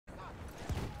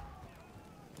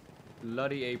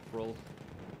Bloody April.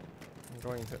 I'm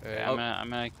going to A. Yeah, I'm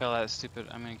gonna kill that stupid.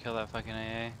 I'm gonna kill that fucking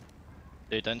AA.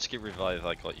 Dude, don't skip revive.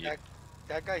 I got you.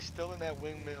 That guy's still in that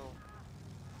windmill.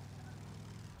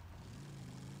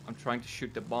 I'm trying to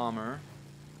shoot the bomber.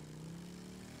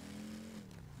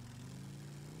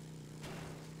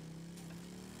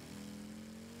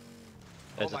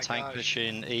 There's Oh a tank gosh.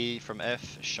 pushing E from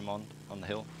F, Shimon, on the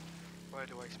hill. Why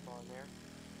do I spawn there?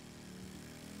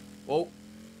 Whoa.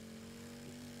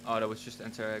 Oh, that was just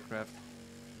anti-aircraft.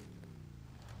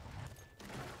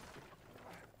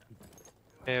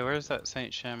 Hey, where's that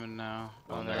Saint Shaman now?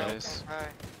 Oh, there it is. Hi.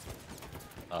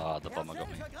 Ah, the bomber got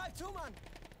me.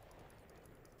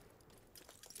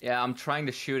 Yeah, I'm trying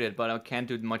to shoot it, but I can't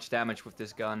do much damage with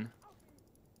this gun.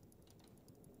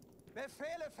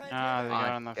 Ah, they got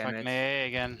Ah, on the damn fucking it. AA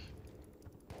again.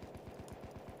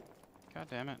 God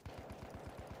damn it.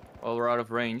 Well, we're out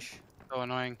of range. So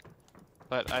annoying.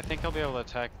 But I think I'll be able to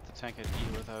attack the tank at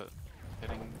E without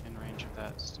getting in range of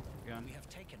that stupid gun. We have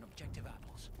taken objective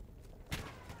apples.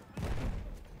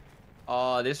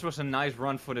 Oh, this was a nice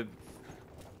run for the...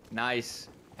 Nice.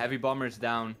 Heavy bombers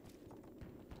down.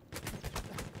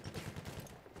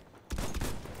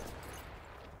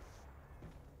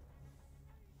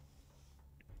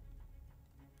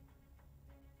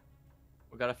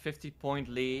 We got a 50-point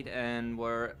lead, and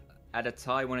we're at a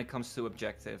tie when it comes to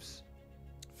objectives.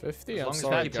 50? As I'm long as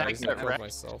sorry that guys, tank's I not killed wrecked.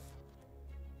 myself.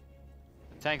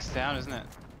 The tank's down, isn't it?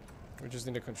 We just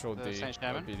need to control The D. Saint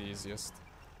That would Shaman? be the easiest.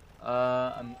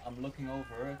 I'm looking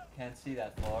over. Can't see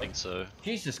that I far. think so.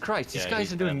 Jesus Christ, these Yeah, guys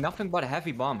he's are doing dead. nothing but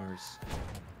heavy bombers.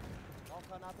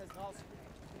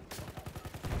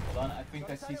 Hold on, I think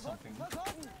I see something.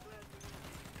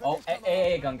 Oh,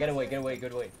 hey, gun, get away, get away,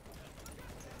 get away.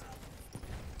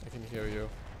 I can hear you.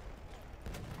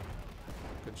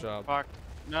 Good job. Fuck.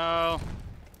 No.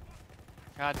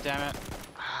 God damn it.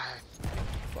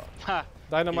 Fuck. Ha.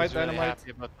 Dynamite, He was really dynamite.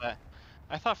 happy about that.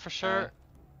 I thought for sure.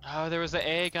 Oh, there was an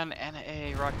AA gun and an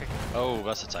AA rocket. Oh,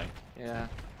 that's a tank. Yeah.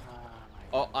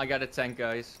 Oh, Oh, I got a tank,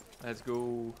 guys. Let's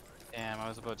go. damn, I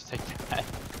was about to take that.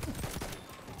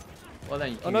 Well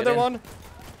then, you can Another get in. one.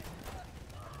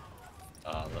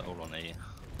 They're all on E.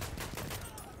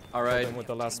 All right. them with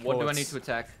the last What do I bullets. need to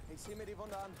attack?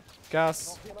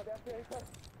 Gas.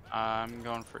 I'm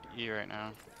going for E right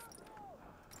now.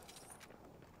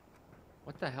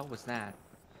 What the hell was that?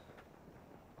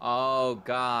 Oh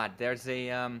God, there's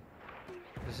a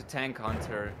tank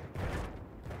hunter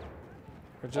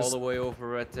We're all just the way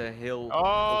over at the hill.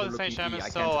 Oh, the overlooking Saint E. Shaman's I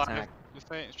still can't alive. attack. The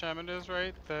Saint Shaman is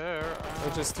right there.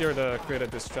 we're just here to create a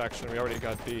distraction. We already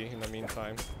got D in the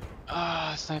meantime.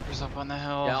 Ah, sniper's up on the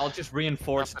hill. Yeah, I'll just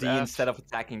reinforce Up D at F. instead of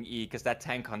attacking E, because that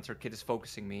tank hunter kid is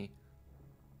focusing me.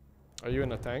 Are you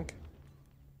in a tank?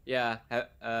 Yeah,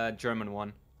 German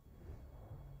one.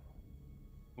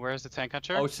 Where's the tank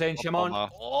hunter? Oh, Saint Shimon.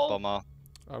 Bomber. Oh, Bomber.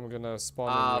 I'm gonna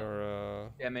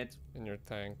spawn damn it. in your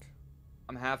tank.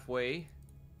 I'm halfway.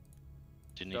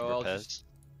 Do you need So I'll repairs?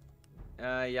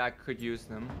 Yeah, I could use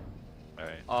them.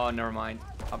 Alright. Oh, never mind.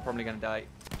 I'm probably gonna die.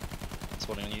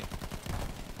 Spawning on you.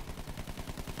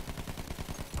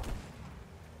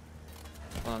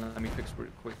 Hold on, let me fix real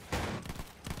quick. I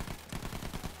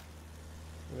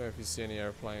don't know if you see any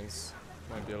airplanes.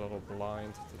 Might be a little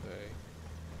blind today.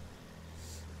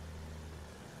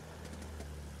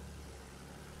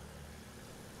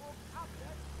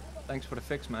 Thanks for the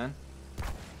fix, man.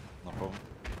 No problem.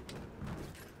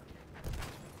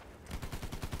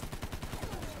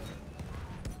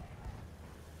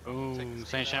 Ooh,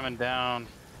 Saint Shaman down.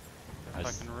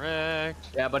 Nice. Fucking wrecked.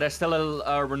 Yeah, but there's still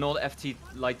a Renault FT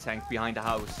light tank behind the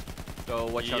house. So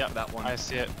watch out Yep, for that one. I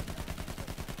see it.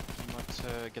 I'm about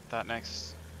to get that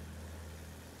next.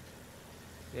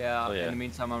 Yeah, Oh, yeah. in the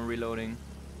meantime I'm reloading.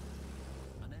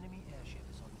 An enemy airship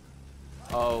is on.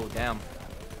 Oh, damn.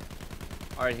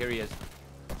 Alright, here he is.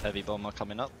 Heavy bomber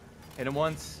coming up. Hit him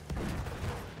once.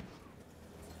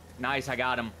 Nice, I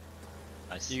got him.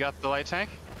 Nice. You got the light tank?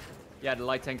 Yeah, the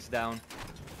light tank's down.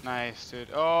 Nice, dude.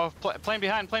 Oh, plane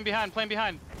behind, plane behind, plane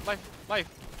behind. Life.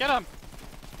 Get him!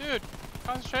 Dude,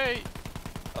 concentrate.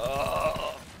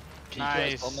 GPS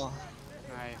Nice. bomber.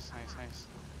 Nice.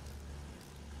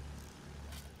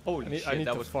 Holy I need shit,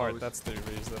 that to was fart. close. That's the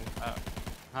reason.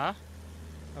 Huh?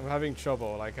 I'm having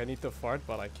trouble. Like I need to fart,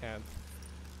 but I can't.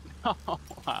 Oh,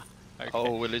 wow. Okay.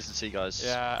 Oh, we're losing C, guys.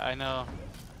 Yeah, I know.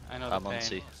 The I'm on pain.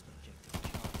 C.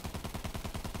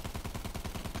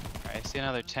 Alright, I see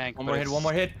another tank. One but more hit, it's one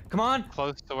more hit. Come on!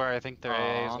 Close to where I think their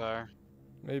AAs Aw. are.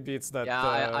 Maybe it's that.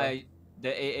 Yeah, the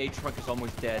AA truck is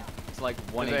almost dead. It's like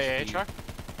 1 The AA HP. truck?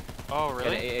 Oh, Yeah,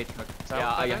 really? the AA truck. that Yeah,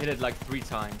 what I that hit is? it like 3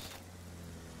 times.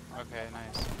 Okay,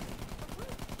 nice.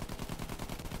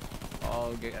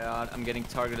 Oh god, I'm getting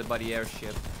targeted by the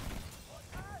airship.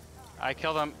 I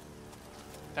killed him.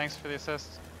 Thanks for the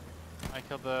assist. I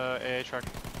killed the AA truck.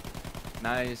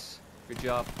 Nice. Good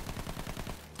job.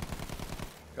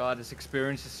 God, this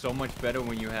experience is so much better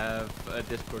when you have a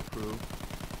Discord crew.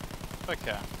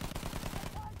 Okay.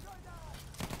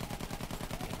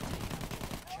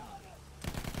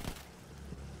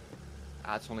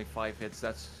 That's only 5 hits.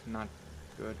 That's not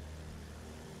good.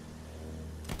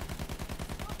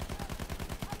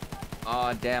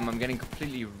 Ah, damn, I'm getting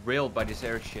completely railed by this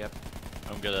airship.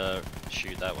 I'm gonna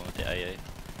shoot that one with the AA.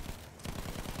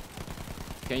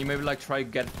 Can you maybe like try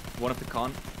get one of the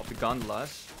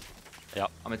gondolas? Yeah.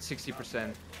 I'm at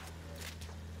 60%.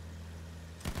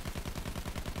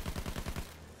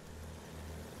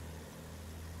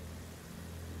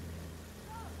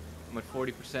 I'm at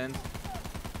 40%.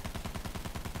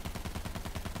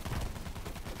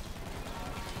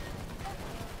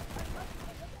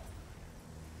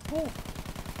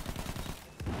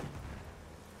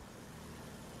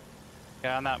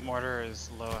 Yeah, and that mortar is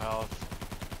low health.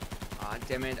 Ah,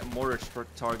 damn it, a mortar's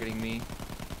targeting me.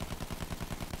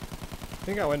 I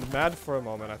think I went mad for a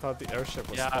moment. I thought the airship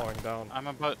was Yeah. falling down.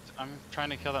 I'm trying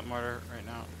to kill that mortar right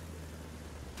now.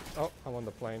 Oh, I'm on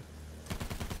the plane.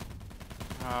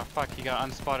 Oh fuck, he got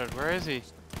unspotted. Where is he?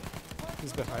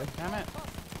 He's behind. Damn it.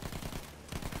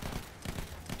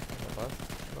 On the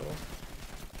left. A little.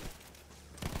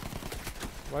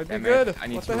 Might be Damn it, good. I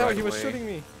need What to the hell? ride He was away. shooting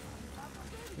me.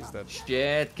 He's dead.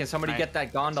 Shit, can somebody Nice. get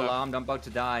that gondola? So- I'm about to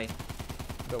die.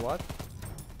 The what?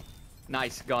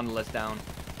 Nice, gondola's down.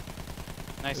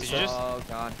 Nice. Is Did you just? Oh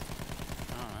god.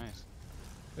 Oh, nice.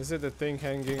 Is it the thing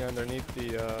hanging underneath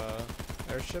the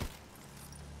airship?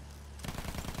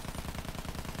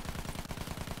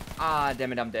 Ah,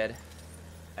 damn it, I'm dead.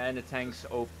 And the tank's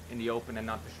in the open and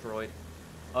not destroyed.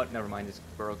 Oh, never mind, it's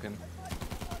broken.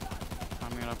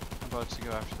 I'm about to go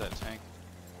after that tank.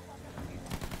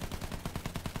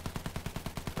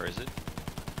 Where is it?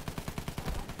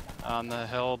 On the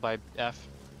hill by F.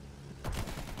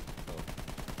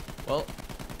 Well,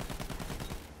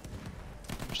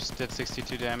 Just did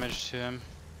 62 damage to him.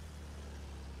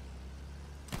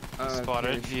 okay,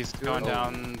 Spotted. He's going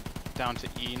good. down to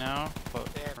E now, but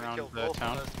Damn, we around killed the both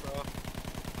town. of us,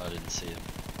 bro. I didn't see him.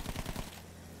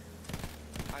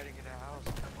 Hiding in a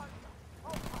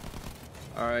house.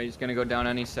 Alright, he's gonna go down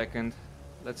any second.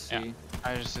 Let's see. Yeah.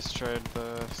 I just destroyed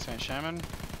the Saint Shaman.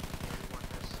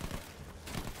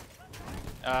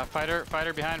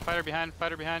 Fighter behind, fighter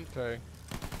behind. Okay.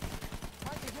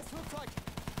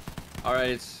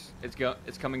 Alright,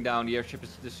 it's coming down. The airship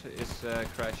is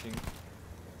crashing.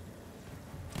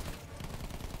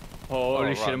 Holy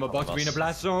Oh, shit, right, I'm about to be in a bus.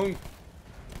 blast zone.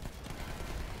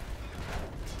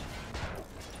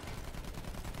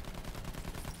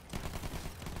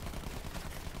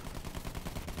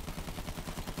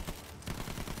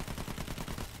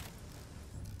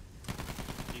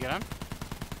 You get him?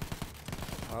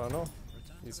 I don't know.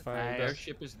 He's fine. Nice. The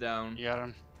airship is down. You got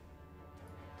him.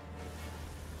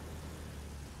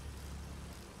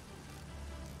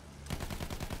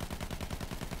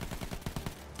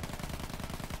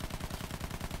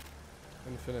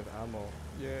 Infinite ammo.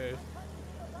 Yay.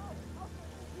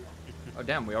 Oh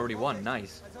damn, we already won.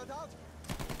 Nice.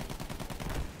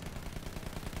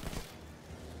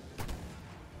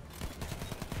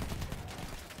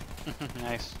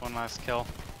 Nice. One last kill.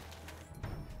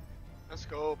 Let's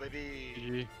go, baby.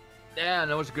 GG. Damn,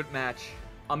 that was a good match.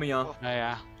 Amiya. Oh. Oh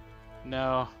yeah.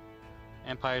 No.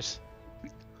 Empires.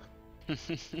 I'm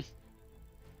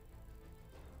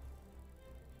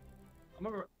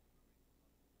a...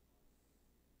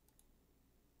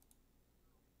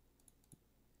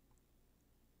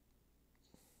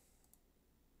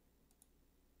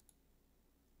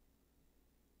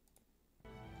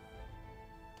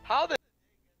 How the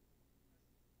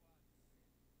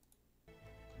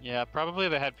Yeah, probably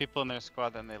they had people in their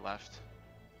squad, then they left.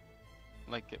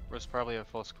 Like, it was probably a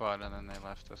full squad, and then they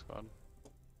left the squad.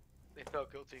 they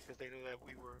felt guilty because they knew that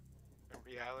we were in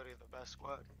reality the best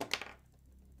squad.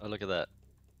 Oh, look at that.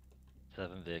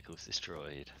 7 vehicles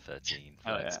destroyed, 13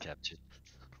 Oh, flags yeah. captured.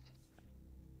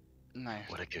 Nice.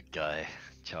 What a good guy,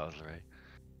 Charles Ray.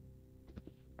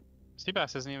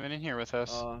 Seabass isn't even in here with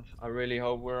us. I really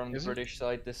hope we're on the Is it? British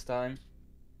side this time.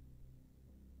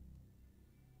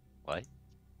 Why?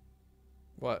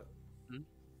 What?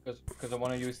 Because I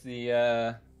want to use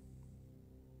the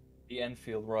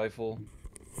Enfield rifle.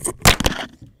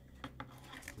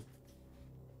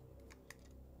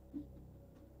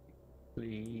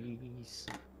 Please.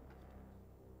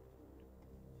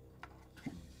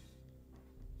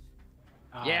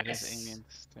 Oh, it is yes!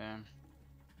 aliens. Damn.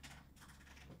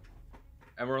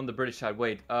 And we're on the British side.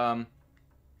 Wait, are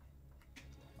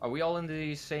we all in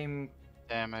the same...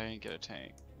 Damn, I didn't get a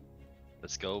tank.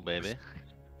 Let's go, baby.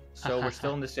 So we're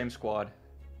still in the same squad.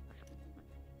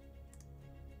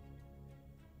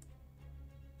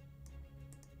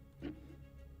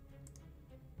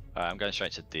 Alright, I'm going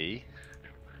straight to D.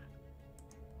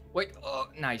 Wait, oh,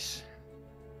 nice.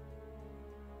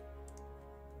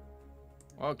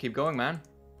 Well, keep going, man.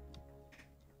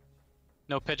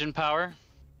 No pigeon power?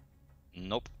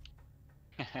 Nope.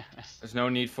 There's no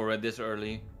need for it this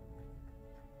early.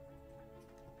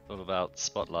 All about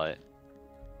spotlight.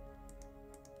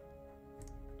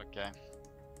 Okay.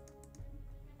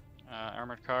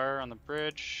 Armored car on the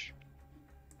bridge.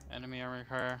 Enemy armored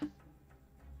car.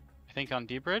 I think on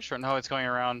D bridge, or no, it's going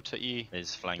around to E.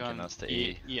 He's flanking Going us to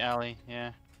E. E alley,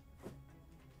 yeah.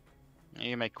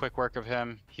 You make quick work of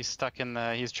him. He's stuck in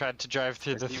the. He's tried to drive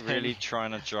through Is the he thing. really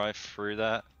trying to drive through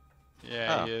that?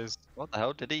 Yeah, Oh. he is. What the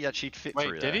hell? Did he actually fit Wait,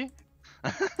 through did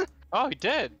that? he? Oh, he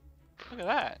did. Look at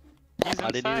that. He's I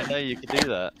didn't even inside. know you could do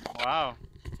that. Wow,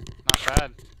 not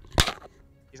bad.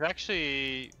 He's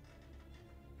actually.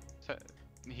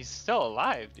 He's still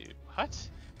alive, dude. What?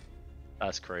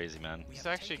 That's crazy, man. We He's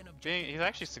have actually taken objective he's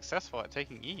actually successful at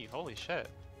taking E. Holy shit.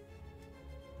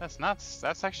 That's nuts.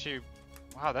 That's actually,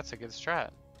 wow, that's a good strat.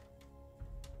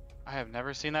 I have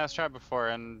never seen that strat before,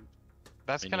 and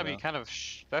that's Me gonna be neither. kind of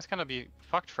that's gonna be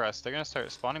fucked for us. They're gonna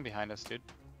start spawning behind us, dude.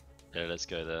 Yeah, let's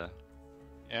go there.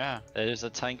 Yeah. There's a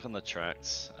tank on the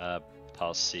tracks,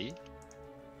 past C.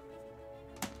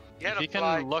 Get If him, you can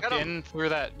Fly. look Get him. in through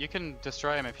that, you can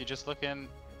destroy him if you just look in,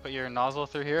 put your nozzle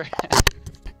through here.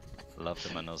 Love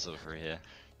the nozzle through here.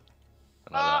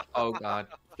 I Ah! like Oh god,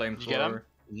 You get him? flamethrower.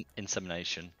 that.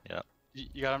 Insemination, yeah.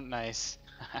 You got him, nice.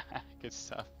 Good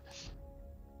stuff.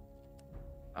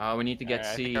 We need to get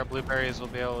Alright, I C. think our blueberries will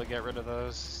be able to get rid of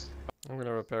those. I'm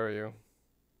gonna repair you.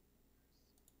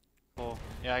 Cool.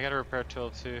 Yeah, I got a repair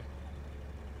tool too.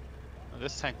 Oh,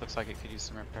 this tank looks like it could use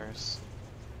some repairs.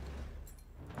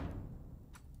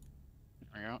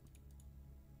 There we go.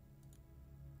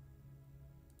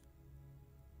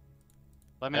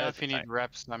 Let me know There's if you the need tank.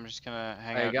 reps. I'm just gonna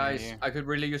hang out Hey near guys, you. I could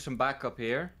really use some backup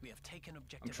here. We have taken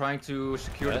objective. I'm trying to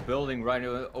secure Yeah? the building right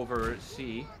over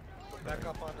C. Put back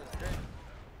up on this thing.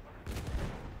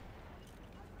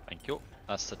 Thank you.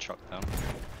 That's the truck down.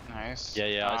 Nice. Yeah,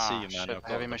 yeah, I see Ah, you, man. shit, I've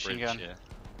got heavy the machine bridge, gun. yeah.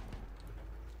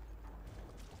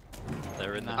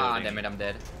 They're in the Nah. Ah, building. damn it, I'm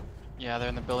dead. Yeah, they're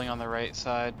in the building on the right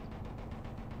side.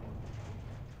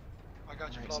 I got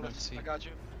you, Alright, flawless. so let's see. I got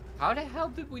you. How the hell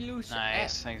did we lose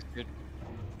Nice, F? thanks, dude.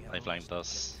 We have They lost blamed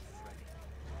us.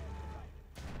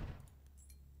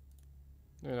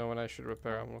 You know when I should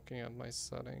repair, I'm looking at my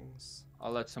settings.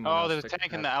 I'll let someone Oh, else there's a take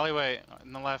tank in that. the alleyway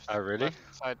in the left. Oh, really?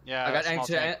 Left side. Yeah, I got small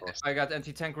tank.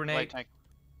 anti-tank Light grenade. tank.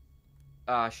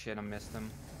 Ah shit, I missed him.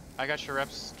 I got your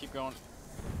reps. Keep going.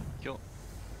 Cool.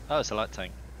 Oh, it's a light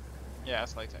tank. Yeah,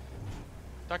 it's light tank.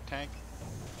 Duck tank.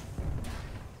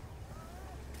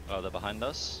 Oh, they're behind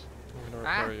us. I'm gonna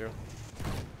Ah. repair you.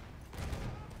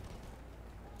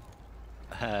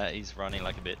 He's running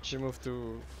like a bitch. She moved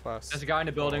too fast. There's a guy in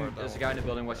the building. Forward, There's a down. guy in the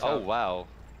building. Watch Oh, out. wow.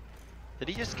 Did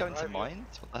he just go into Right here.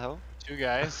 mines? What the hell? Two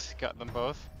guys. Got them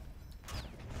both.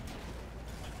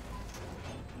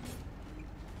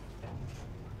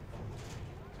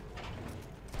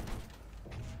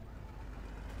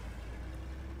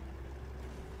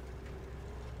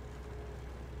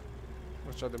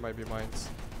 Which other might be mines?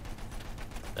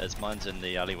 There's mines in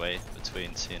the alleyway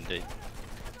between C and D.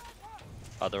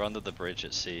 Oh, they're under the bridge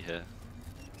at C here.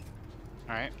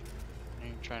 Alright.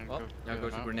 You trying to Well, go now clear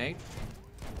goes them a out? grenade.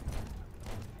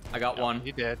 I got Oh, one.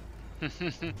 You did.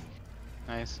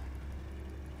 Nice.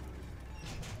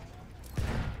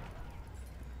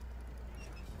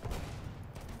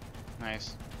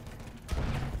 Nice.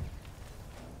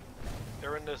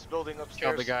 They're in this building Killed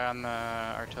upstairs. the guy on the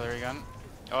artillery gun.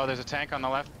 Oh, there's a tank on the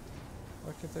left.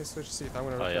 Why can't I switch seat? I'm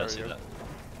gonna Oh, repair yeah, I see you. that.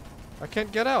 I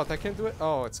can't get out. I can't do it.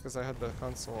 Oh, it's because I had the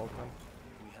console open.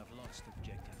 We have lost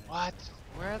objective. What?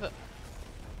 Where the?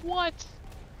 What?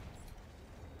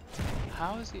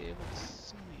 How is he able to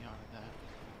see me out of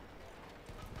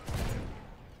that?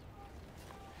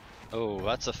 Oh,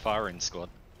 that's a firing squad.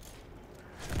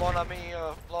 Spawn on me,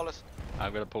 flawless.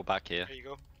 I'm gonna pull back here. There you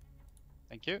go.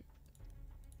 Thank you.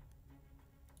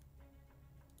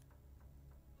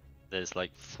 There's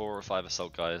like 4 or 5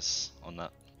 assault guys on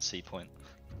that C point.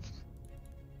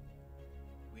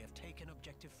 We have taken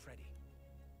objective Freddy.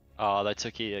 Oh, they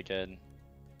took E again.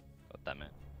 God damn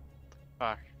it.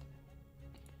 Fuck.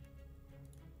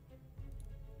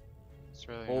 It's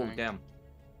really Oh annoying. damn.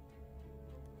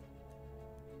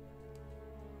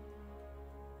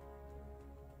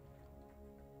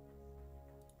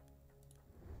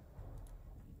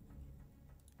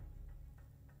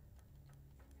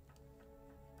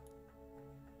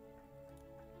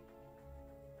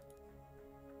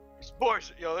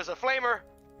 Boys, yo, there's a flamer.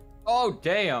 Oh,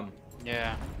 damn.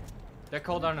 Yeah. They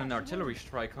called on an artillery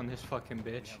strike on this fucking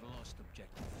We bitch. have lost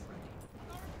objective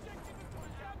Freddy.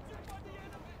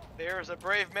 There's a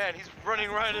brave man. He's running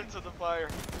right into the fire.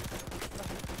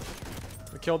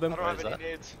 We killed him. I don't Where have is any that?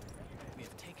 nades. We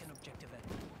have taken objective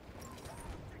Edward.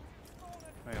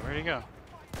 Wait, where'd he go?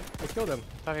 We killed him.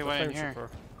 Thought he The went in flame here. trooper.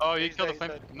 Oh, you He's killed the dead,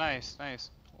 flame. he's Nice,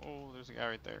 nice. Oh, there's a guy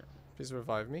right there. Please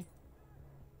revive me.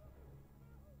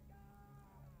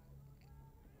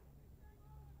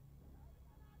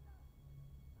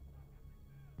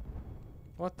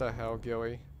 What the hell,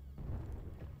 Gilly?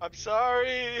 I'm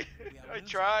sorry. We are I losing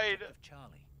tried. objective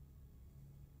Charlie.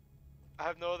 I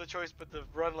have no other choice but to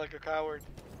run like a coward.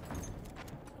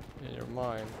 In your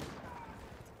mind.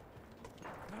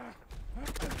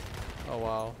 Oh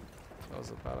wow. That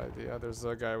was a bad idea. There's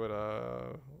a guy with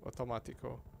a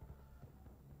automatico.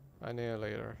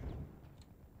 Annihilator.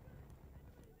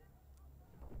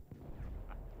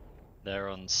 They're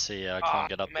on C. I can't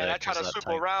get up man, there. I tried 'cause to of that swoop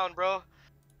tank. around, bro.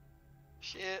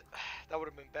 Shit, that would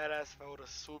have been badass if I would have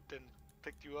swooped and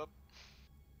picked you up.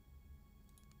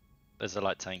 There's a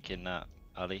light tank in that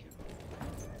alley.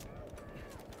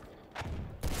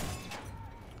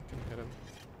 Can hit him.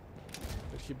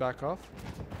 Did he back off?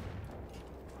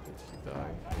 Did he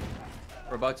die?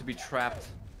 We're about to be trapped.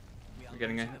 We are We're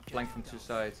getting a losing objective flank from two Duff.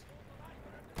 sides.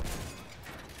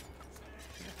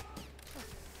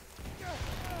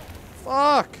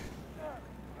 Fuck!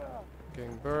 I'm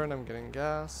getting burned, I'm getting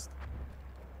gassed.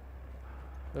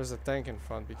 There's a tank in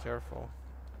front, be careful.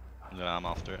 Yeah, I'm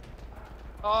after it.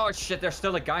 Oh shit, there's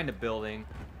still a guy in the building.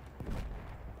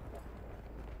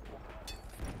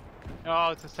 Oh,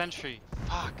 it's a sentry.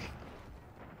 Fuck.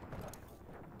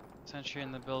 Sentry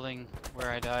in the building where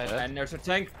I died. And there's a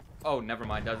tank. Oh, never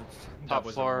mind. That Top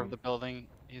was floor wrong. of the building.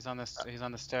 He's on this. He's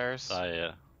on the stairs.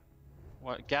 Yeah.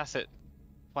 What? Gas it,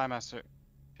 Flymaster.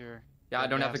 If you're. Yeah, I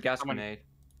don't have a gas someone, grenade.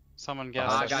 Someone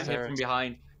gas I the got hit stairs. from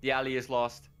behind. The alley is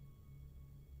lost.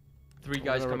 Three I'm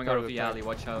guys gonna coming out repair of the the tank. alley.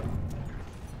 Watch out.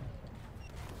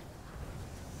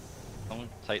 Someone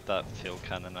take that field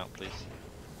cannon out, please.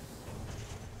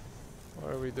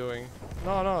 What are we doing?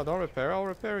 No, no, don't repair, I'll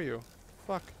repair you.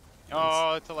 Fuck.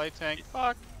 Oh, it's a light tank.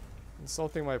 Fuck.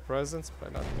 Insulting my presence by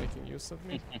not making use of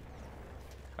me.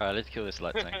 Alright, let's kill this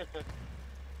light tank.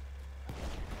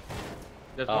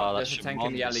 There's, Oh, there's that's a tank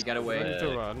in the alley. Get We away. need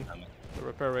to run. The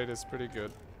repair rate is pretty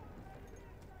good.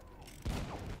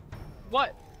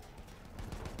 What?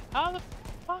 How the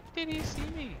fuck did he see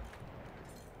me?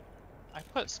 I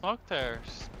put smoke there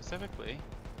specifically.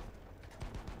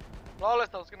 Flawless,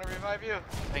 I was gonna revive you.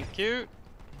 Thank you.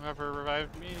 Whoever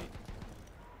revived me.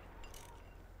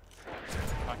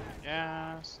 Fucking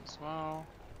gas as well.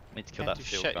 Need to kill Can't that do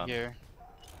field shit gun. here.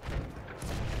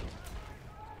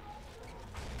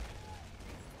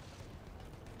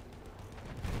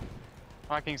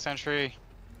 Fucking sentry.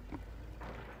 You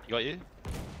got you?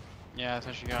 Yeah,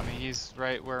 sentry got me. He's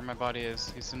right where my body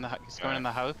is. He's in the. He's going in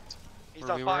the house. He's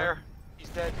Where on we fire. He's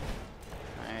dead.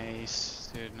 Nice,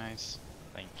 dude. Nice.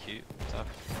 Thank you. Tough.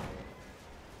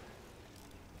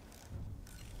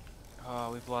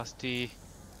 Oh, we've lost D.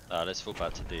 Let's fall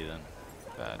back to D then.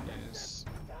 Bad news.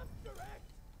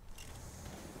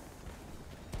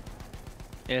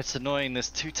 Yeah, it's annoying. There's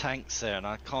two tanks there, and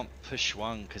I can't push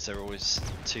one because they're always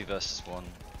 2 versus 1.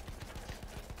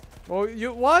 Oh,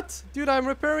 you what? Dude, I'm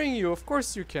repairing you. Of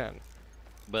course you can.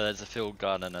 But there's a field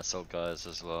gun and assault guys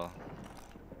as well.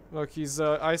 Look, he's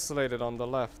isolated on the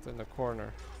left in the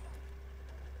corner.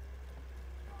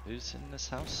 Who's in this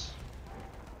house?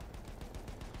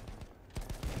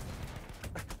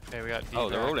 Okay, we got D. Oh,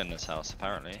 they're back. all in this house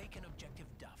apparently. Taken objective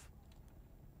Duff.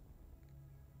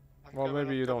 I'm Well, coming,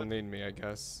 maybe I'm you coming. don't need me, I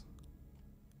guess.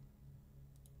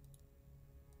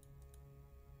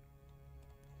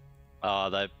 Oh,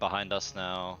 they're behind us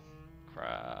now.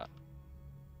 Crap.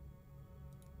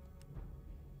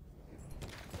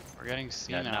 We're getting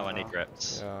C Yeah, now I though. need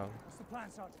grips. Yeah.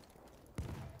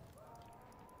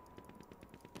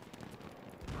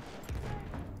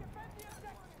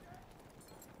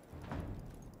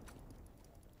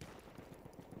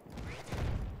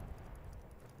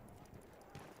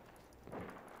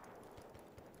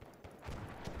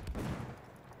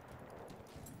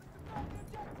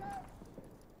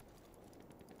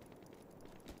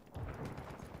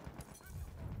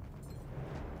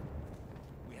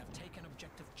 We have taken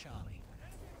objective Charlie.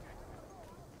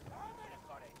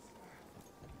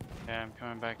 Okay, I'm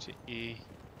coming back to E.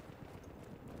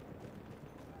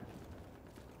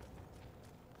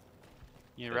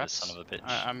 You You're the reps? son of a bitch.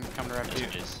 I'm coming to rep you.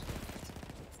 Messages.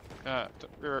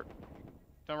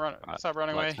 Don't run. Right, Stop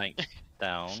running light away. tank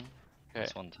down.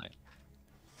 That's one tank.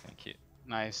 Thank you.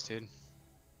 Nice, dude.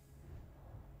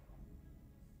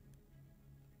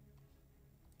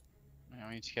 Yeah,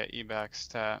 we need to get evac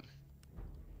stat.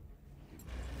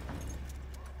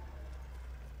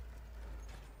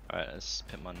 Alright, let's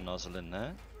put my nozzle in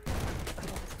there.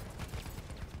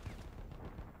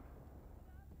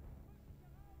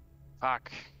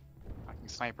 Fuck. Fucking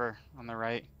sniper on the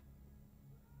right.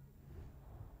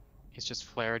 He's just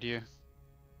flared you.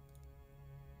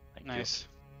 Thank Nice.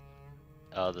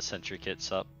 you. Oh, the sentry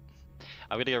kit's up.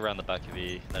 I'm gonna go around the back of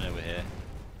E, then over here.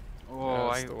 Oh,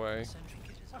 That's the way. Sentry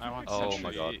kit is I want Oh sentry.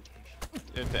 my god.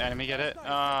 Did the enemy get it?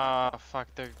 Ah, fuck,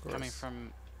 they're coming course.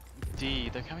 from D.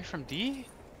 They're coming from D?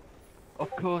 Of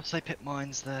course, they put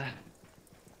mines there.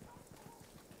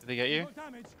 Did they get you?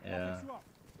 Yeah.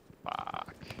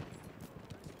 Fuck.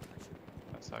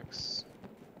 That sucks.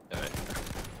 Alright.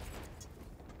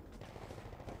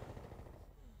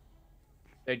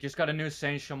 They just got a new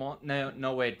Saint Chamon.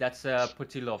 No, wait, that's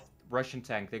Putilov, Russian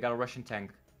tank. They got a Russian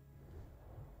tank.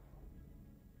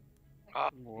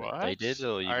 What? They did,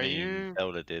 or you Are mean you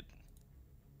Zelda did?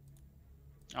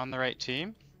 on the right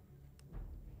team?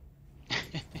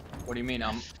 What do you mean?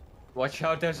 Watch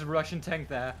out, there's a Russian tank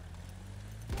there.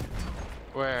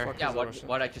 Where? Fuck. Yeah, He's a what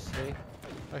Russian. I just say?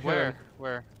 I hit Where? him.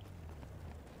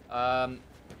 Where?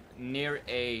 Near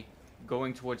A,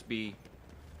 going towards B.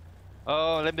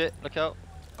 Oh, limit, look out.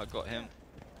 I got him.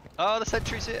 Oh, the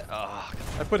sentry's here. Oh,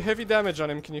 I put heavy damage on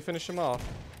him. Can you finish him off?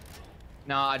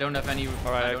 No, I don't have any.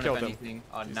 Alright, I I don't killed have him. anything.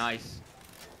 Oh, nice.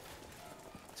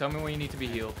 Tell me when you need to be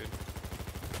healed.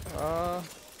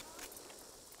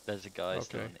 there's a guy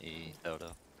still Okay. in E,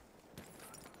 Zelda.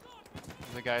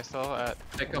 Is the guy still at?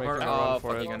 Take Make cover. a run Oh, for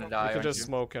fuck, it. you're gonna You die. can aren't just you?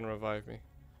 smoke and revive me.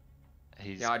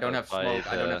 He's Yeah, I don't have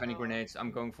smoke. I don't have any grenades.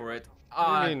 I'm going for it.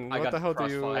 Ah, do you mean? I What got the hell do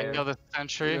you- crossfire. I killed the What do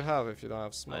sentry. you have if you don't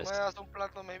have smoke? Nice. Well, some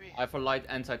platinum maybe. I have a light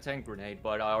anti-tank grenade,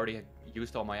 but I already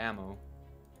used all my ammo.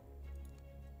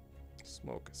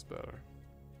 Smoke is better.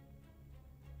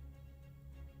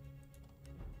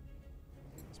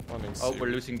 Spawning Oh, C. we're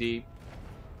losing D.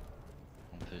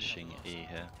 I'm pushing E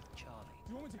here.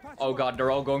 Charlie. Oh god,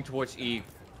 they're all going towards E.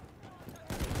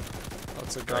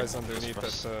 Lots of guys Right, underneath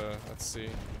just at C.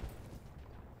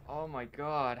 Oh my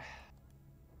god.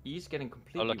 E's getting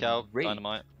completely Oh, look out, raped.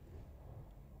 dynamite.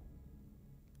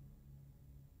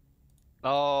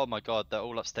 Oh my god, they're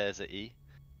all upstairs at E.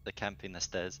 They're camping the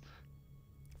stairs.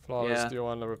 Flawless, Yeah. do you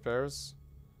want the repairs?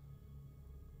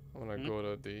 I'm gonna Hmm? go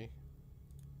to D.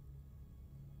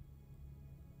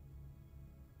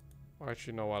 Or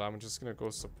actually, you know what? I'm just gonna go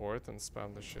support and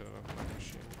spam the shit out of my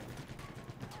machine.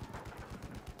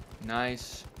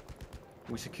 Nice.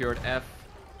 We secured F.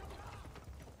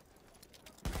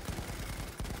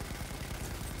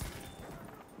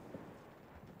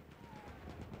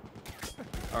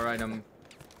 Alright,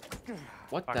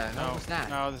 what Fuck, the hell no, was that?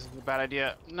 No, this is a bad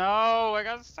idea. No, I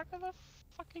got stuck in the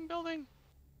fucking building.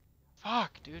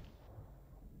 Fuck, dude.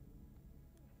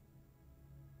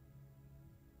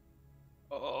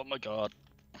 Oh my god.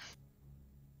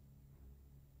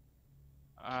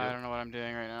 I don't know what I'm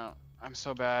doing right now. I'm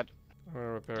so bad. I'm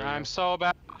gonna repair you. I'm so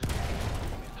bad.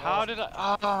 How did I?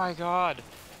 Oh my god.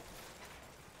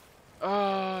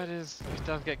 Oh, it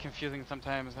does get confusing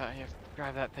sometimes that you have to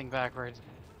drive that thing backwards.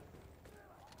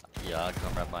 Yeah, I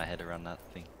can't wrap my head around that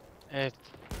thing. It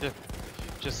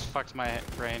just fucks my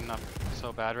brain up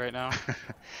so bad right now.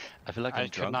 I feel like I I'm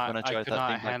could drunk not- when I I drive could that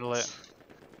not thing handle it. backwards.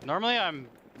 Normally I'm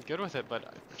good with it,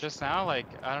 but just now, like,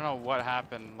 I don't know what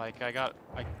happened. Like, I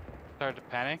started to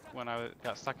panic when I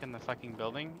got stuck in the fucking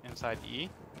building inside E.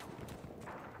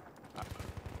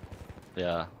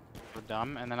 Yeah. We're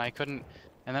dumb, and then I couldn't,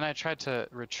 and then I tried to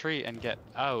retreat and get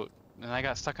out, and I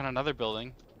got stuck in another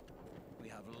building. We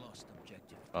have lost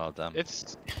objective. Oh damn.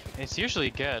 It's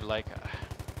usually good, like,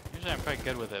 usually I'm quite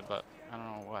good with it, but I don't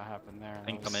know what happened there. I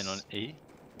think I'm in on E.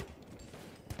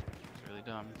 It's really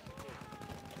dumb.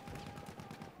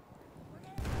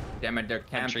 Damn it, they're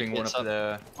Entry camping one kits of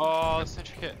the... Oh, the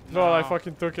sentry kit. No, I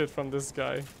fucking took it from this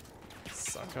guy.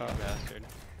 Sucker. Bastard.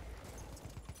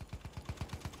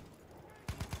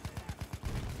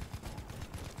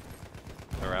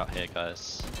 We're out here,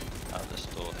 guys. Out this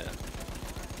door here.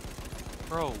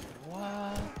 Bro,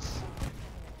 what?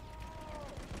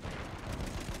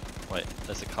 Wait,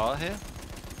 there's a car here?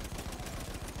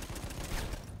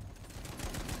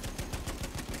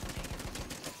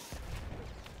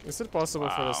 Is it possible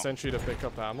for the Wow. sentry to pick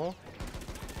up ammo?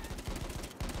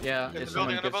 Yeah, In the it's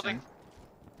building, in the someone building.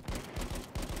 Gibson.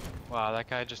 Wow, that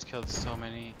guy just killed so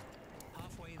many.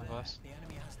 Halfway Of there, us. the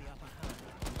enemy has the upper hand.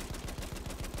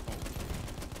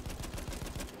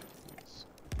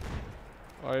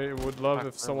 I would love Fuck,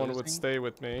 if we're someone would losing? stay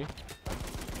with me.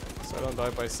 So I don't die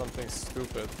by something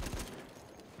stupid.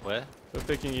 Where? They're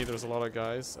picking E, there's a lot of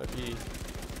guys at E.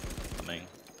 Coming.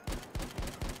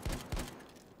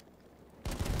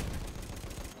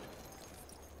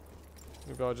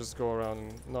 Maybe I'll just go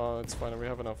around. No, it's fine. We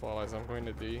have enough allies. I'm going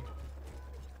to D.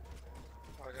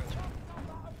 Oh, I got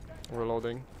you.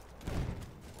 Reloading.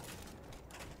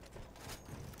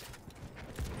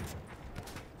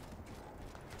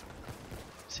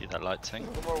 See that light tank?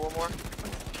 One more.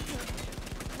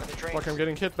 And the trains. Fuck, I'm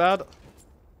getting hit bad.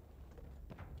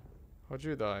 How'd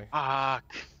you die?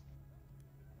 Fuck.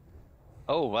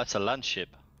 Oh, that's a land ship.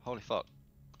 Holy fuck.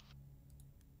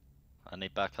 I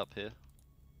need backup here.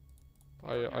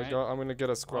 Alright. I'm gonna get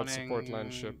a squad support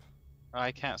land ship.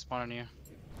 I can't spawn on you.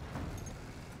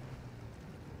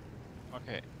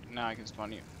 Okay, now I can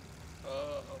spawn you.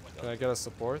 Oh my Can I get a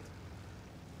support?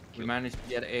 We managed to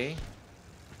get A.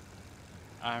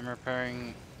 I'm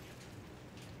repairing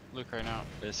Luke right now.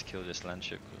 Let's kill this land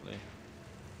ship quickly.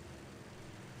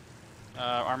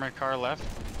 Armored car left.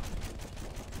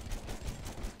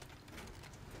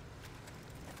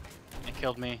 It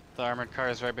killed me. The armored car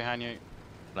is right behind you.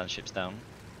 Land ship's down.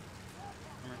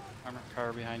 Armored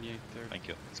car behind you. Thank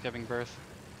you. It's giving birth.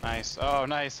 Nice. Oh,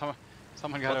 nice.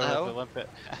 Someone got What the over hell? the limpet.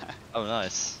 Oh,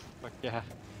 nice. Fuck yeah.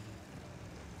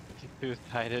 Too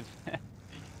excited.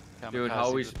 Dude, how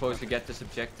are we supposed to get this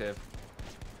objective?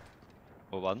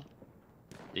 Or one.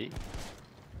 E.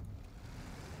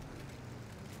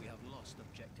 We have lost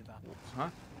objective apples. Huh?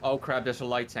 Oh crap, there's a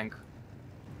light tank.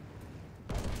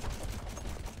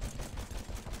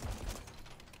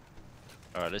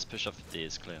 Alright, let's push off D.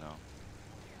 It's clear now.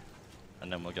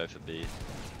 And then we'll go for B.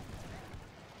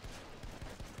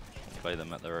 Play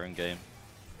them at their own game.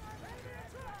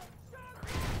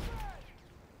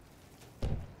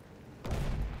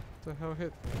 What the hell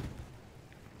hit me?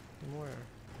 From where?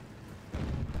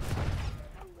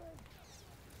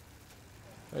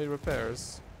 I need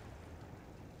repairs.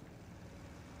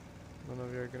 None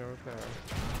of you are gonna repair.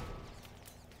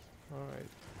 Alright.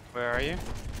 Where are you?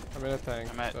 I'm in a tank.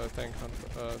 I'm at- The tank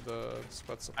hunt, the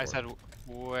squad support. I said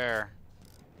where?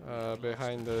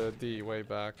 Behind the D, way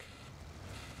back.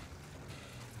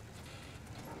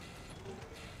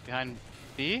 Behind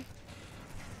B?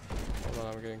 Hold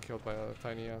on, I'm getting killed by a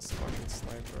tiny ass fucking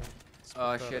sniper. It's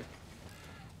Oh pathetic. shit.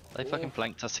 They fucking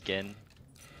flanked us again.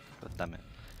 God damn it.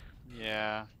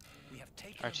 Yeah. We have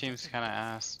taken Our team's objective kind of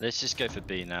ass. Let's just go for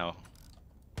B now.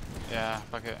 Yeah,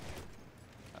 fuck it.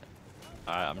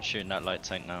 Alright, I'm shooting that light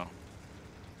tank now.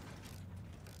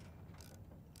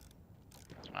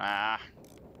 Ah.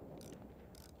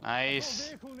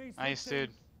 Nice. Nice,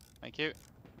 dude. Thank you.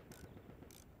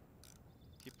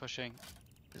 Keep pushing.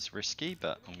 It's risky,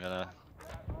 but I'm gonna...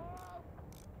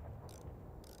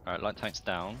 Alright, light tank's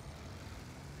down.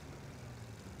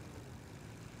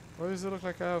 Why does it look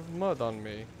like I have mud on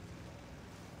me?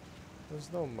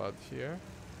 There's no mud here.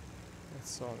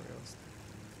 It's on wheels.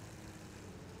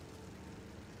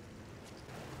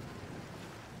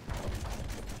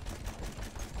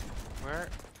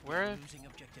 Where losing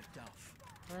objective Duff.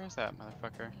 is that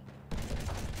motherfucker?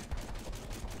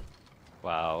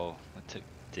 Wow, I took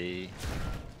D.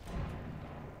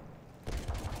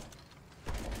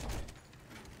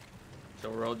 So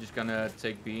we're all just gonna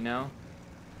take B now?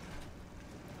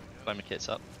 Flamer kit's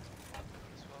up.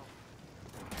 As well.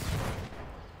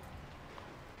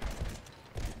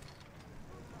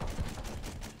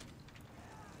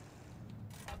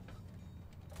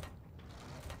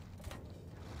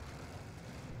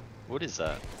 What is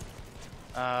that?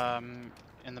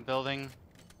 In the building.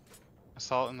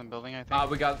 Assault in the building, I think. Ah,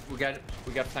 we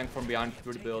got tank from behind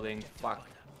through the building. Fuck.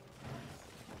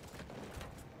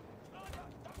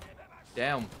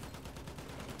 Damn.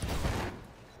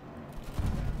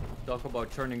 Talk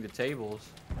about turning the tables.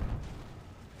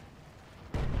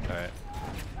 Alright.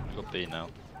 We got B now.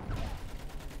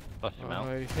 Fuck him out.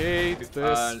 I hate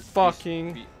this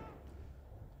fucking...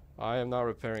 I am not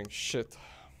repairing shit.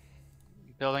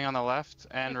 Building on the left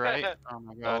and right. Oh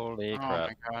my god. Holy Oh crap.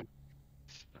 my god.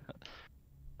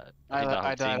 I think that whole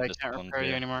I died. team I just can't spawned repair you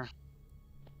here. anymore.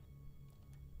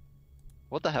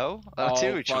 What the hell? Oh,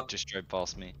 Artillery fuck. truck just drove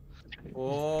past me.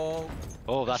 Oh.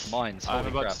 Oh, that's mines. I'm Holy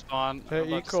about crap. to spawn. Hey, I'm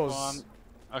about to Ecos. spawn.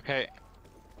 Okay.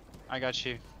 I got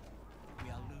you. We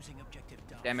are losing objective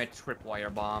Duff. Damn it,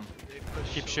 tripwire bomb. They push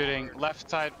Keep so shooting. hard. Left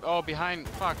side. Oh, behind.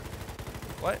 Fuck.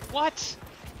 What? What?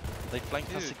 They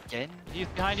flanked us Dude. again? He's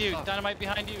behind you. Fuck. Dynamite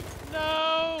behind you.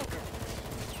 No!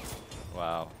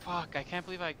 Wow. Fuck. I can't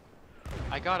believe I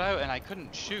got out and I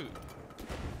couldn't shoot.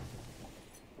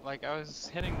 Like, I was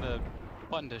hitting the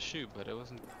button to shoot, but it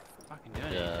wasn't fucking doing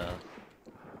anything. Yeah.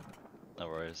 No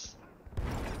worries.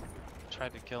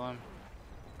 Tried to kill him.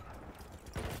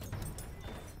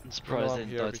 I'm surprised I'm they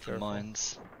here, didn't die be to the careful.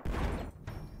 mines.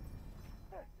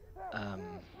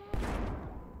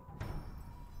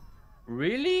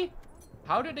 Really?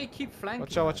 How did they keep flanking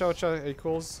Watch out, watch out, us? watch out,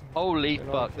 equals. Holy They're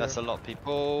not fuck, that's a here. lot of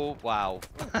people. Wow.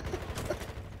 I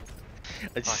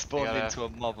just Fuck, spawned they gotta- into a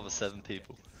mob of 7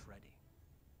 people. Objective Freddy.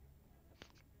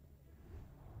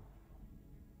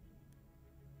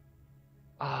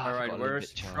 Ah, All I've right, got a where's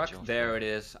limit charge truck? off. There it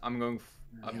is. I'm going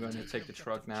We to have take the taken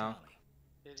truck objective now. Charlie.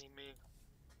 Hitting me.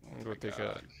 I'm gonna take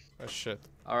a shit.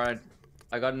 All right,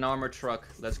 I got an armored truck.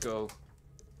 Let's go.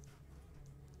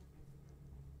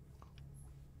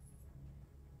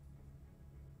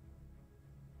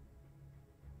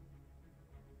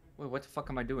 Wait, what the fuck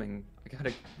am I doing?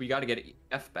 We gotta get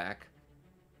F back.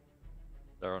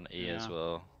 They're on E as Yeah.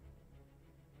 well.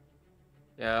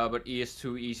 Yeah, but E is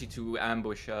too easy to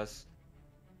ambush us.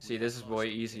 See, We this have is lost way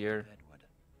objective easier. Edward.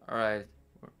 All right.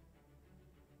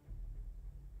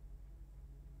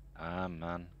 Ah,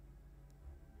 man.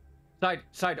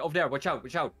 Side, over there. Watch out,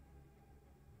 watch out.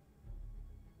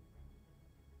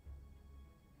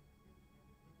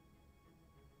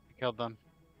 Killed them.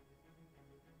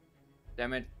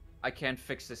 Damn it. I can't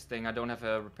fix this thing. I don't have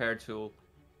a repair tool.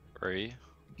 3.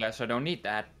 Guess I don't need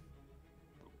that.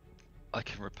 I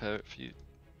can repair it for you.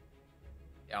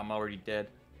 Yeah, I'm already dead.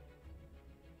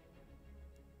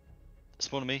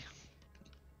 Spawn me.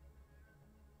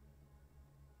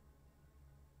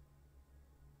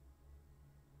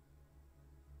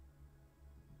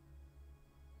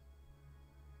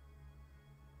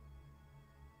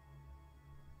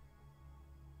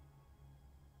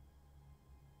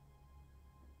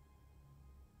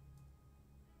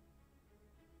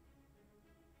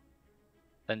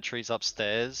 Entries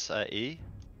upstairs at E.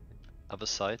 Other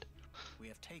side. We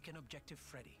have taken objective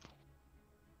Freddy.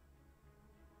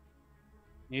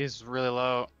 He's really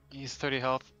low. He's 30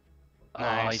 health. Oh,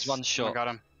 Nice. he's one Someone shot. got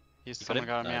him. You Someone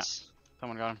got him, Nice. yeah.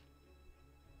 Someone got him.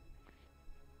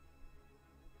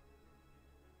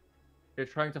 They're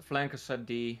trying to flank us at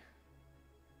D.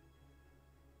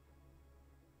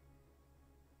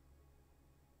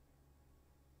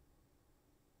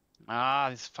 Ah,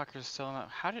 these fuckers still in that.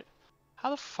 How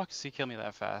the fuck does he kill me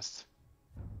that fast?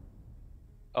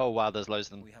 Oh wow, there's loads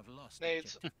of them. We have lost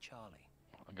Nades. objective Charlie.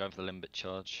 I'm going for the limit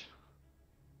charge.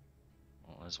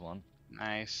 Oh, there's one.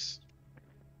 Nice.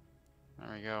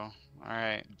 There we go.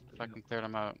 Alright. Fucking cleared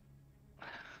him out.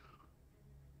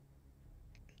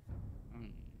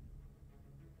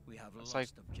 We have It's lost like-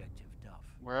 objective Duff.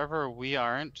 Wherever we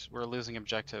aren't, we're losing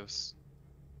objectives.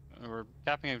 We're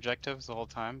capping objectives the whole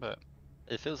time, but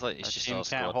It feels like our it's just team our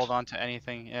can't squad. hold on to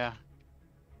anything. Yeah.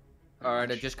 All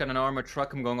right, I just got an armored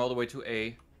truck. I'm going all the way to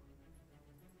A.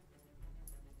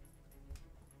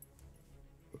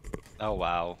 Oh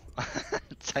wow.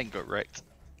 Tank got wrecked.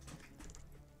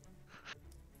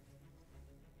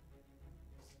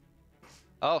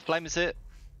 Oh, flame is it.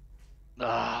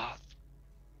 Ah,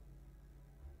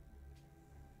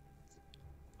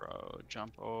 Bro,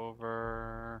 jump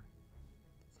over.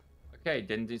 Okay,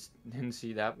 didn't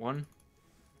see that one.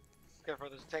 Careful,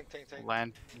 there's a tank.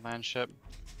 Land ship.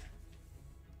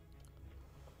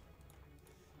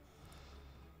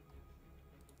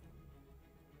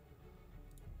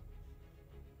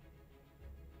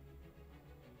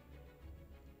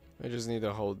 I just need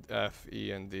to hold F,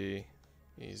 E, and D.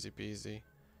 Easy peasy.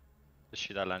 let's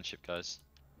shoot that land ship, guys.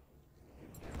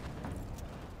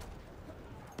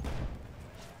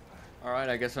 All right,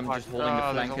 I guess I'm just Fuck, holding the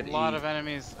oh, flank there's at a lot E. of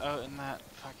enemies out in that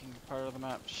fucking part of the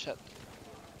map. Shit.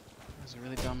 It's a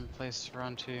really dumb place to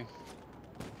run to.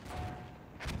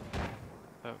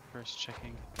 Without first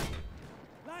checking.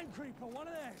 Land creeper, one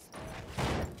of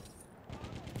theirs.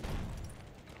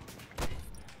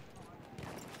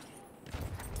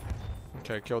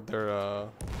 Okay, I killed their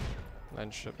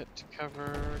land ship. Get to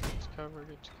cover, get to cover,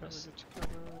 get to cover, get to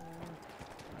cover.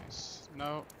 Nice.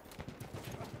 No.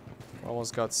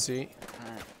 Almost got C.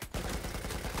 Alright.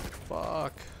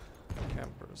 Fuck.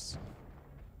 Campers.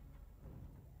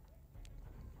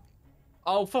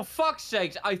 Oh, for fuck's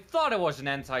sakes! I thought it was an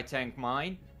anti-tank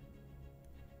mine.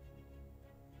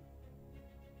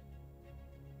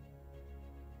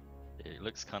 It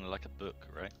looks kind of like a book,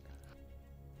 right?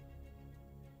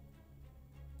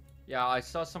 Yeah, I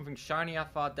saw something shiny. I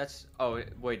thought that's. Oh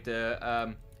wait,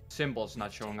 the symbol's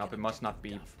not showing up. It must not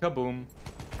be. Kaboom!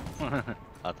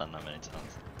 I've done that many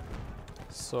times.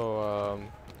 So,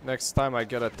 next time I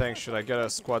get a tank, should I get a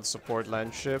squad support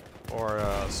land ship or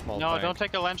a small No, tank? don't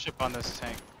take a land ship on this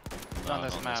tank. No, on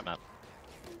this not map.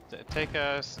 Take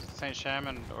a Saint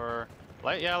Shaman or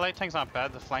light. Yeah, light tank's not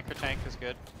bad. The flanker tank is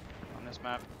good on this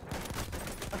map.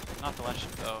 Not the lunch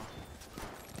though.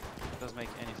 Doesn't make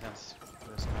any sense for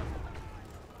this map.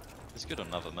 It's good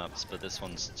on other maps, but this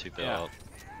one's too built Yeah. up.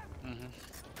 Mm-hmm.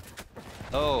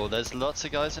 Oh, there's lots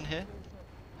of guys in here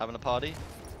having a party.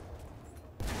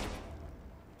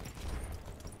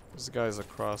 There's guys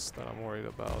across that I'm worried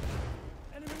about.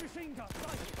 Enemy machine gun.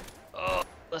 Sighted. Oh,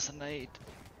 that's a nade.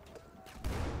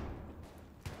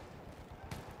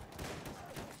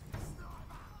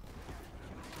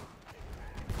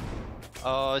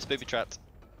 Oh, it's baby trapped.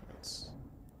 It's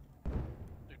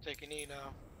They're taking E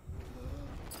now.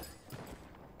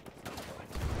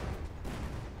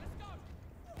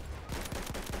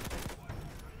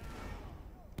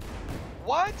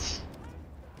 What?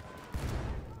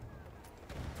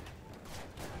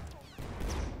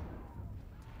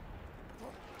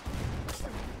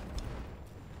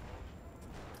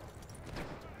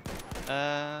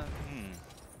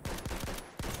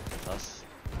 Us.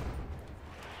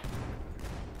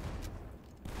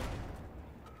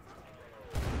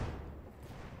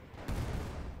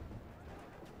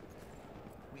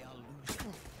 We are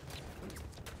losing.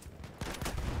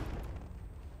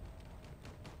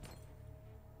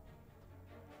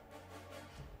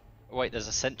 Wait, there's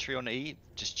a sentry on E,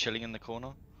 just chilling in the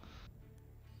corner.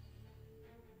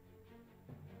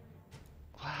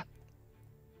 What?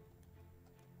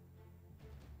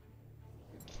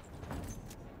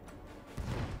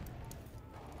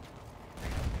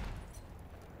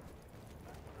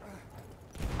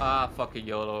 Ah, fucking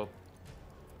YOLO.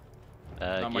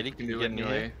 Not much Gilly, you can can you do get me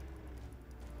anyway. here?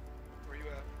 Where you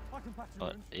at? I can patch your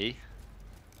wounds. E?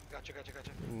 Gotcha.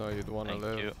 no, you'd want to Thank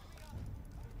live. you.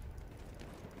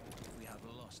 We have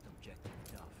lost objective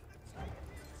Duff.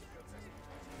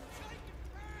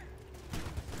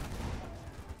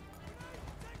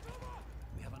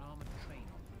 We have an armored train en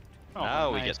route. Oh,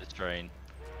 Now we nice. get the train.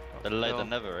 Better late Well. than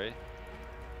never, eh?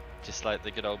 Just like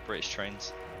the good old British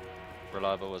trains.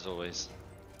 Reliable as always.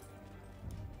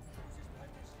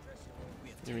 We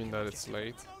have You mean that it's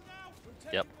late?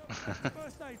 Yep.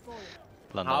 first aid for you.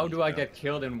 London How do I Underground. get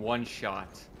killed in one shot?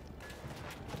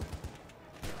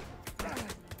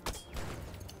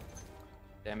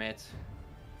 Damn it.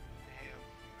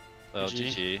 Damn. Well,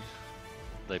 GG. GG.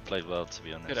 They played well, to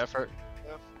be honest. Good effort.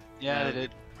 Yeah. Yeah, they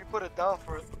did. We put it down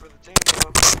for the team,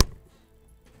 though.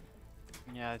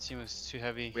 Yeah, the team was too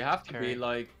heavy. We have to carry. be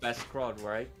like best squad,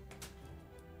 right?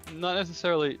 Not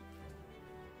necessarily.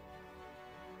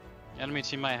 Enemy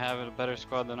team might have a better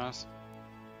squad than us.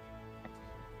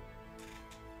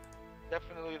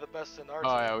 Definitely the best in our Oh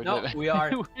team. yeah, we No, did. we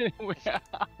are.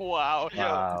 Wow.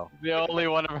 Wow. The only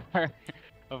one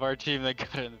of our team that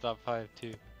got it in the top 5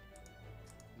 too.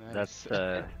 Nice.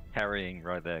 That's carrying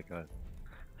right there, guys.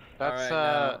 That's Alright,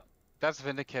 now- that's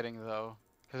vindicating though,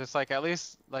 because it's like at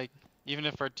least like even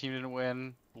if our team didn't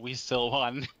win, we still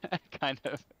won, kind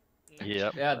of.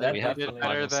 Yep. Yeah, that we We have did the better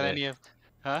final than say. any of,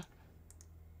 huh?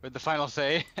 With the final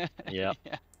say. Yep.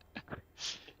 Yeah.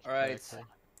 All right. Exactly.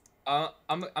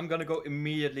 I'm gonna go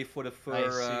immediately for the Nice,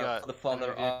 you got for the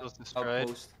father enemy vehicles destroyed.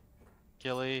 outpost.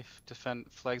 Gilly,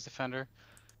 flags defender.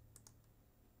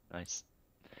 Nice.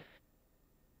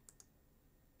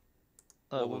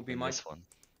 What Oh, would we'll be win my- this one.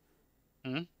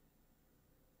 Hmm?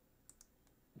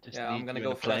 Just Yeah, I'm need gonna you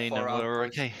go in a for that plane far and we're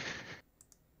outpost. okay.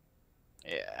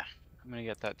 Yeah. I'm gonna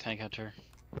get that tank hunter.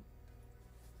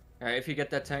 Alright, if you get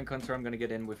that tank hunter, I'm gonna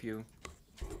get in with you.